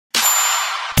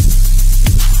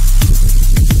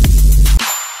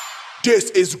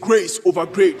This is grace over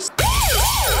grades. From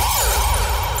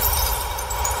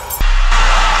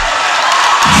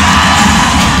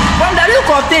the look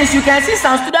of things, you can see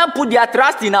some students put their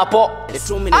trust in Apo.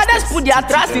 Others put their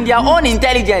trust in their own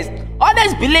intelligence.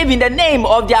 Others believe in the name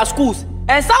of their schools.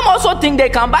 And some also think they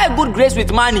can buy good grades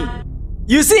with money.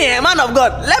 You see, man of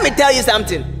God, let me tell you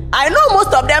something. I know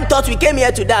most of them thought we came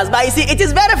here to dance, but you see, it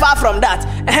is very far from that.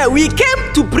 We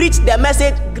came to preach the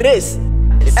message, grace.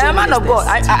 Man of God,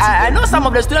 I know some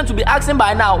of the students will be asking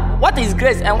by now, what is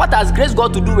grace and what has grace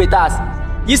got to do with us?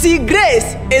 You see,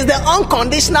 grace is the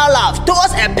unconditional love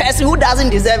towards a person who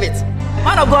doesn't deserve it.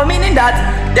 Man of God, meaning that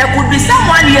there could be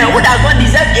someone here who does not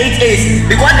deserve 8 A's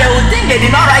because they will think they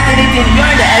did not write anything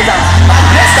during the exam, but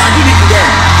grace can give it to them.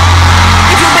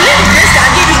 If you believe grace can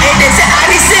give you 8 A's, say, I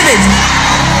receive it.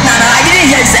 No, I didn't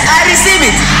hear you say, I receive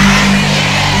it.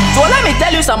 So let me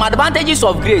tell you some advantages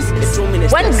of grace.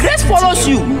 When grace follows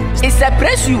you, it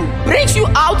separates you, brings you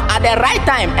out at the right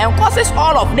time, and causes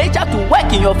all of nature to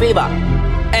work in your favor.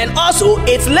 And also,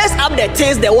 it lays up the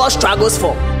things the world struggles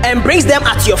for and brings them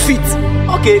at your feet.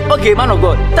 Okay, man of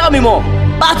God, tell me more.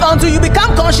 But until you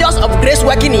become conscious of grace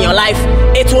working in your life,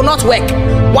 it will not work.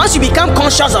 Once you become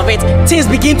conscious of it, things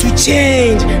begin to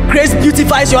change. Grace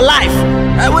beautifies your life.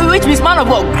 Which means, man of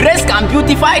God, grace can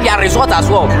beautify their result as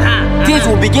well. Things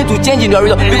will begin to change in your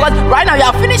result. Because right now you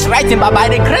have finished writing, but by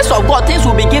the grace of God, things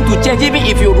will begin to change even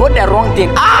if you wrote the wrong thing.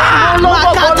 I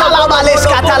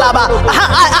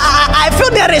feel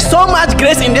there is so much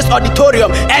grace in this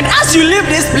auditorium. And as you leave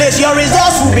this place, your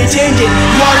results will be changing.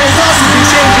 Your results will be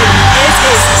changing. 8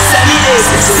 A's, 7 A's,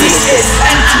 6 A's,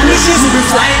 and tuitions will be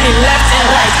flying in left and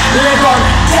right. Legon,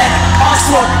 Tech,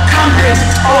 Oxford, Cambridge.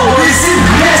 Oh, receive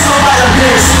grace over your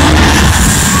grace.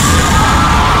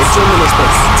 It's your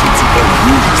ministers,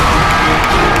 TTM.